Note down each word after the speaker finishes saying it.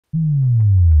There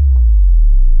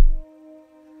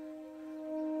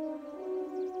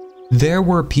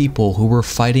were people who were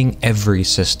fighting every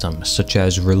system, such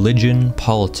as religion,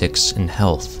 politics, and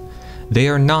health. They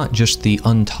are not just the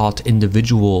untaught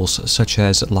individuals such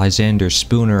as Lysander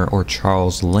Spooner or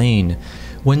Charles Lane.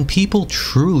 When people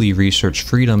truly research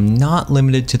freedom not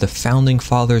limited to the founding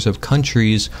fathers of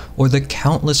countries or the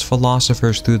countless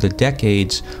philosophers through the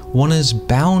decades, one is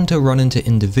bound to run into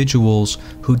individuals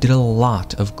who did a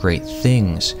lot of great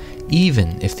things,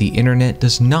 even if the internet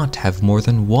does not have more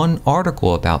than one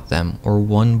article about them or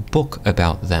one book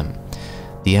about them.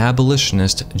 The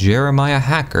abolitionist Jeremiah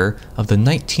Hacker of the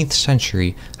 19th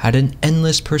century had an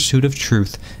endless pursuit of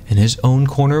truth in his own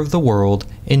corner of the world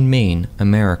in Maine,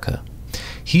 America.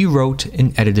 He wrote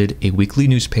and edited a weekly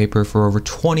newspaper for over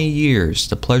 20 years,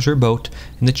 The Pleasure Boat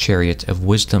and the Chariot of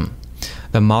Wisdom.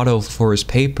 The motto for his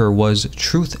paper was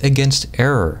Truth Against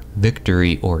Error,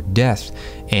 Victory or Death,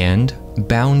 and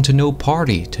Bound to no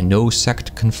party, to no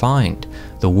sect confined,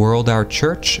 the world our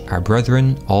church, our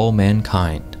brethren, all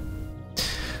mankind.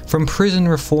 From prison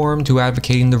reform to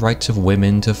advocating the rights of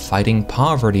women to fighting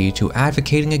poverty to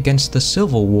advocating against the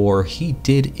Civil War, he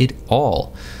did it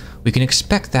all. We can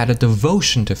expect that a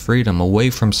devotion to freedom away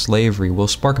from slavery will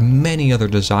spark many other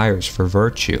desires for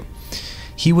virtue.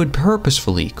 He would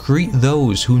purposefully greet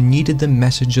those who needed the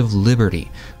message of liberty,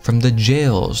 from the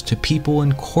jails to people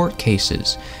in court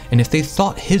cases, and if they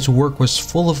thought his work was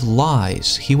full of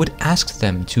lies, he would ask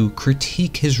them to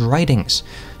critique his writings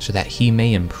so that he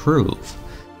may improve.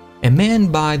 A man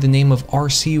by the name of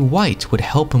R.C. White would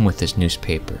help him with his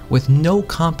newspaper, with no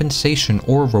compensation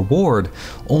or reward,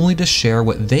 only to share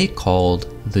what they called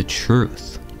the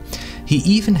truth. He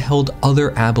even held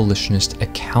other abolitionists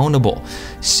accountable,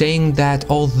 saying that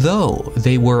although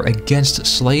they were against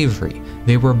slavery,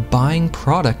 they were buying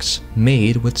products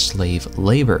made with slave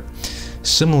labor.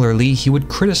 Similarly, he would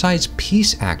criticize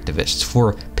peace activists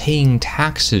for paying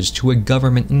taxes to a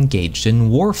government engaged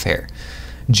in warfare.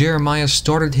 Jeremiah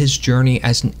started his journey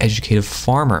as an educated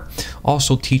farmer,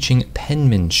 also teaching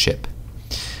penmanship.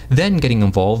 Then getting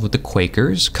involved with the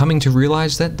Quakers, coming to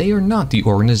realize that they are not the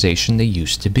organization they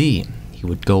used to be. He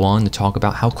would go on to talk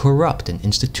about how corrupt and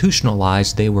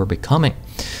institutionalized they were becoming,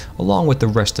 along with the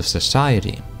rest of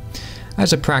society.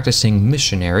 As a practicing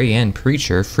missionary and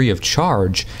preacher free of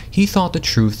charge, he thought the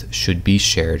truth should be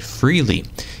shared freely.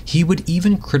 He would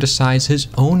even criticize his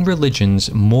own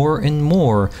religions more and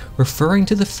more, referring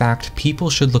to the fact people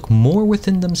should look more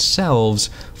within themselves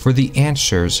for the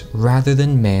answers rather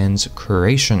than man's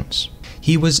creations.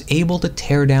 He was able to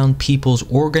tear down people's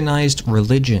organized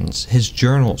religions, his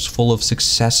journals full of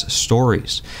success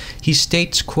stories. He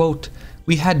states, quote,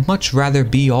 "We had much rather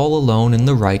be all alone in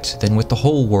the right than with the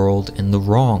whole world in the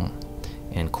wrong,"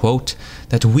 and quote,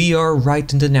 "that we are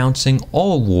right in denouncing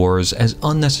all wars as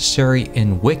unnecessary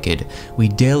and wicked. We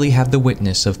daily have the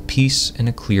witness of peace and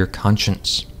a clear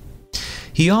conscience."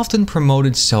 He often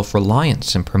promoted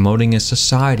self-reliance and promoting a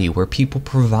society where people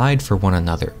provide for one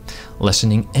another,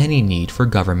 lessening any need for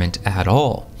government at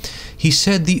all. He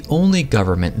said the only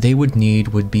government they would need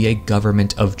would be a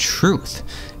government of truth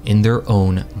in their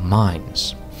own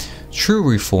minds. True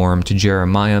reform to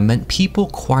Jeremiah meant people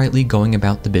quietly going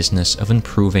about the business of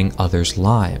improving others'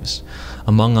 lives.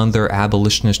 Among other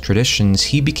abolitionist traditions,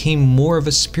 he became more of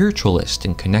a spiritualist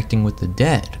in connecting with the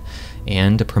dead,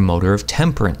 and a promoter of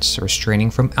temperance,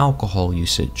 restraining from alcohol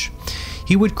usage.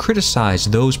 He would criticize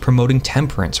those promoting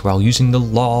temperance while using the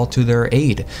law to their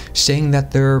aid, saying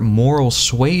that their moral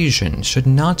suasion should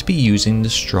not be using the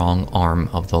strong arm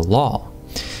of the law.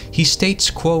 He states,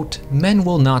 quote, "Men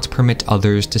will not permit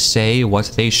others to say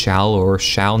what they shall or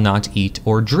shall not eat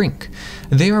or drink.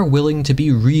 They are willing to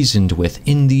be reasoned with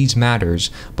in these matters,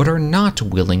 but are not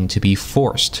willing to be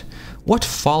forced. What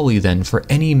folly then for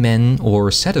any men or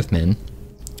set of men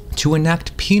to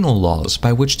enact penal laws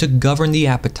by which to govern the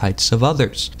appetites of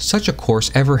others. Such a course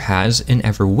ever has and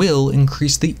ever will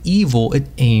increase the evil it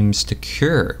aims to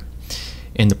cure."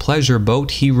 In The Pleasure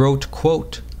Boat, he wrote,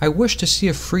 quote, "I wish to see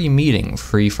a free meeting,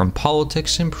 free from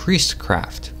politics and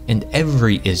priestcraft, and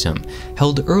every ism,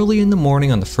 held early in the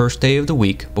morning on the first day of the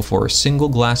week before a single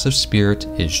glass of spirit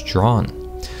is drawn.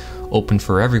 Open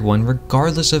for everyone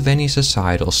regardless of any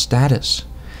societal status."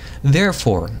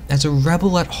 Therefore, as a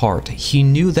rebel at heart, he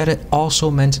knew that it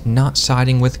also meant not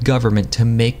siding with government to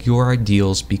make your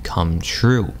ideals become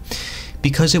true,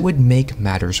 because it would make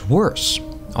matters worse,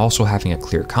 also having a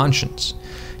clear conscience.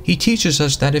 He teaches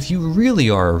us that if you really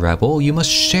are a rebel, you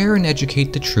must share and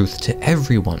educate the truth to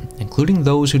everyone, including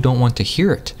those who don't want to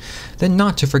hear it, then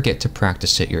not to forget to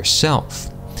practice it yourself.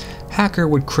 Hacker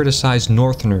would criticize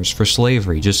Northerners for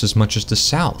slavery just as much as the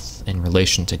South in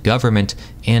relation to government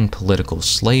and political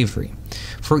slavery.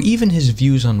 For even his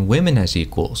views on women as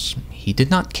equals, he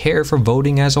did not care for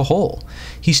voting as a whole.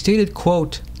 He stated,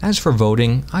 quote, "As for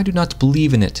voting, I do not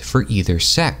believe in it for either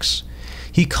sex."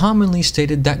 He commonly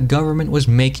stated that government was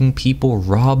making people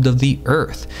robbed of the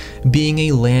earth, being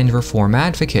a land reform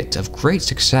advocate of great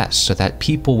success so that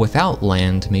people without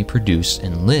land may produce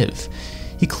and live.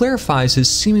 He clarifies his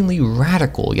seemingly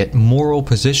radical yet moral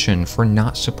position for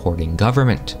not supporting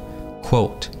government.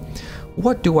 Quote,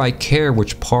 "What do I care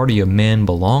which party a man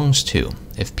belongs to?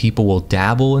 If people will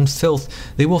dabble in filth,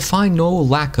 they will find no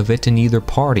lack of it in either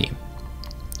party."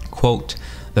 Quote,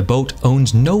 "The boat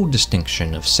owns no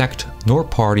distinction of sect nor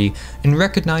party and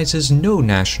recognizes no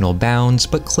national bounds,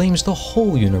 but claims the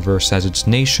whole universe as its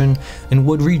nation and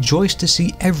would rejoice to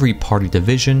see every party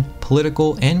division,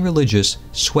 political and religious,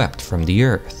 swept from the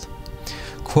earth."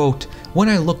 Quote, "When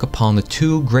I look upon the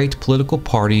two great political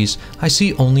parties, I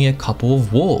see only a couple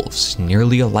of wolves,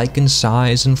 nearly alike in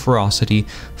size and ferocity,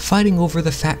 fighting over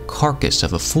the fat carcass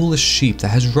of a foolish sheep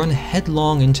that has run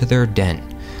headlong into their den.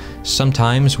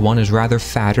 Sometimes one is rather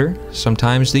fatter,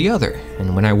 sometimes the other,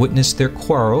 and when I witness their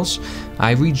quarrels,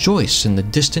 I rejoice in the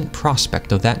distant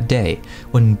prospect of that day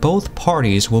when both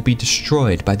parties will be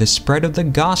destroyed by the spread of the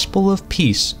gospel of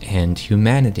peace and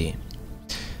humanity."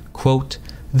 Quote,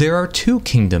 "There are two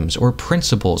kingdoms or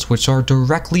principles which are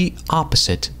directly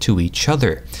opposite to each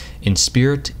other, in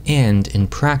spirit and in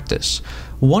practice.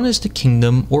 One is the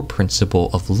kingdom or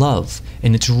principle of love,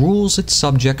 and it rules its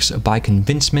subjects by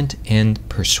convincement and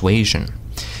persuasion.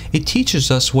 It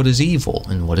teaches us what is evil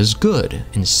and what is good,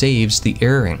 and saves the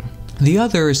erring. The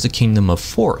other is the kingdom of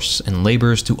force, and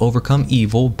labors to overcome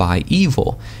evil by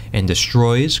evil, and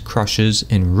destroys, crushes,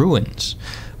 and ruins.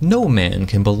 No man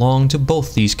can belong to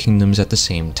both these kingdoms at the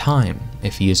same time.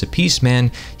 If he is a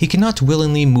peaceman, he cannot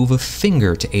willingly move a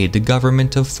finger to aid the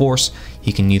government of force.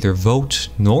 He can neither vote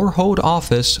nor hold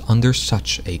office under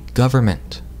such a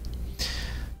government."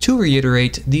 To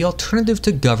reiterate, the alternative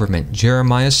to government,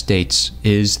 Jeremiah states,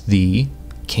 is the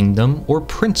kingdom or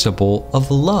principle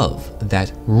of love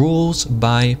that rules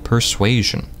by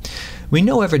persuasion. We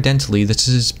know evidently this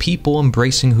is people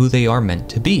embracing who they are meant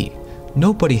to be.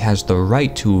 Nobody has the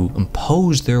right to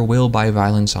impose their will by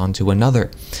violence onto another.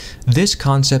 This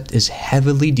concept is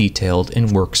heavily detailed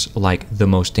in works like The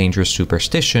Most Dangerous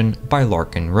Superstition by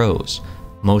Larkin Rose.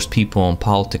 Most people in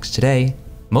politics today,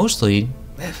 mostly,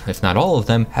 if not all of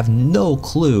them, have no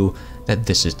clue that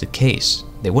this is the case.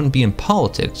 They wouldn't be in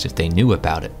politics if they knew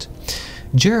about it.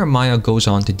 Jeremiah goes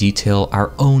on to detail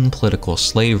our own political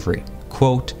slavery.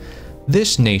 Quote,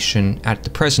 "This nation at the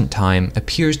present time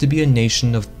appears to be a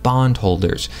nation of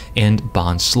bondholders and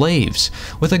bond slaves,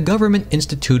 with a government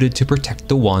instituted to protect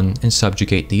the one and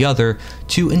subjugate the other,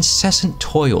 to incessant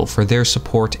toil for their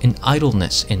support in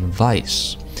idleness and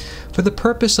vice. For the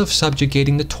purpose of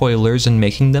subjugating the toilers and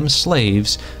making them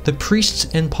slaves, the priests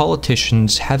and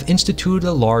politicians have instituted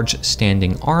a large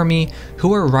standing army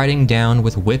who are riding down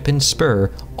with whip and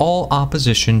spur all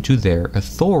opposition to their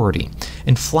authority,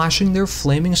 and flashing their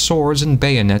flaming swords and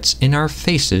bayonets in our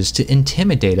faces to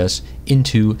intimidate us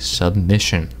into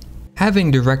submission."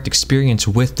 Having direct experience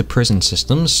with the prison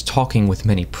systems, talking with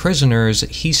many prisoners,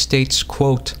 he states,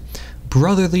 quote,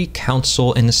 "Brotherly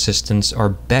counsel and assistance are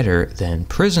better than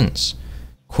prisons."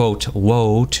 Quote,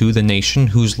 "Woe to the nation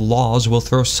whose laws will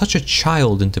throw such a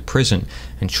child into prison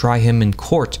and try him in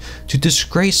court to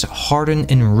disgrace, harden,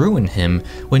 and ruin him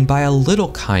when by a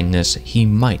little kindness he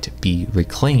might be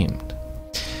reclaimed."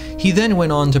 He then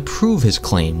went on to prove his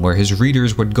claim, where his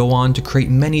readers would go on to create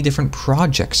many different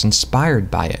projects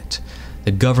inspired by it. The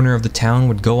governor of the town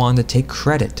would go on to take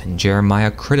credit, and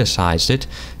Jeremiah criticized it,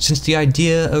 since the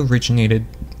idea originated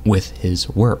with his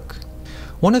work.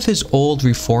 One of his old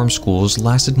reform schools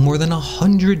lasted more than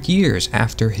 100 years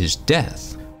after his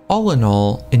death. All in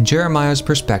all, in Jeremiah's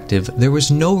perspective, there was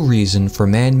no reason for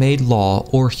man-made law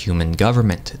or human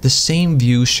government, the same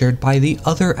view shared by the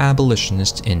other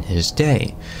abolitionists in his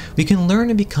day. We can learn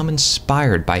and become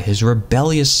inspired by his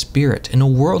rebellious spirit in a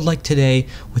world like today,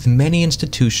 with many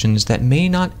institutions that may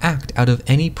not act out of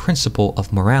any principle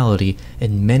of morality,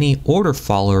 and many order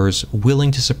followers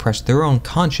willing to suppress their own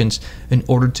conscience in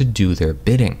order to do their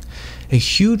bidding. A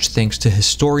huge thanks to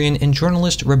historian and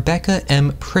journalist Rebecca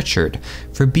M. Pritchard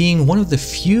for being one of the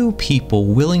few people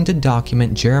willing to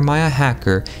document Jeremiah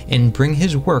Hacker and bring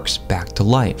his works back to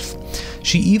life.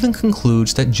 She even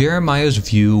concludes that Jeremiah's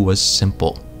view was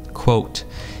simple. Quote,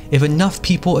 "If enough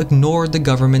people ignored the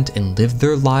government and lived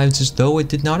their lives as though it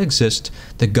did not exist,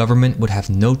 the government would have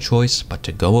no choice but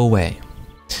to go away."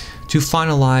 To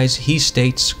finalize, he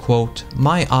states, quote,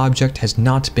 "My object has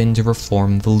not been to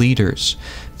reform the leaders.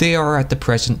 They are at the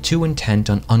present too intent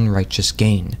on unrighteous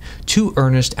gain, too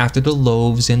earnest after the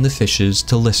loaves and the fishes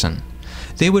to listen.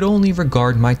 They would only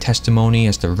regard my testimony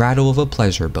as the rattle of a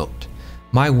pleasure boat.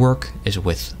 My work is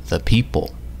with the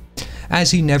people."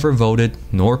 As he never voted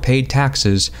nor paid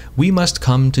taxes, we must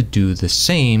come to do the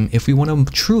same if we want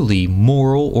a truly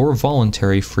moral or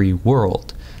voluntary free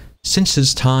world. Since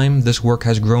his time, this work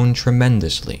has grown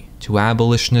tremendously, to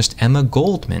abolitionist Emma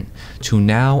Goldman, to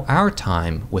now our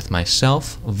time with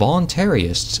myself,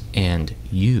 voluntarists, and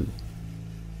you.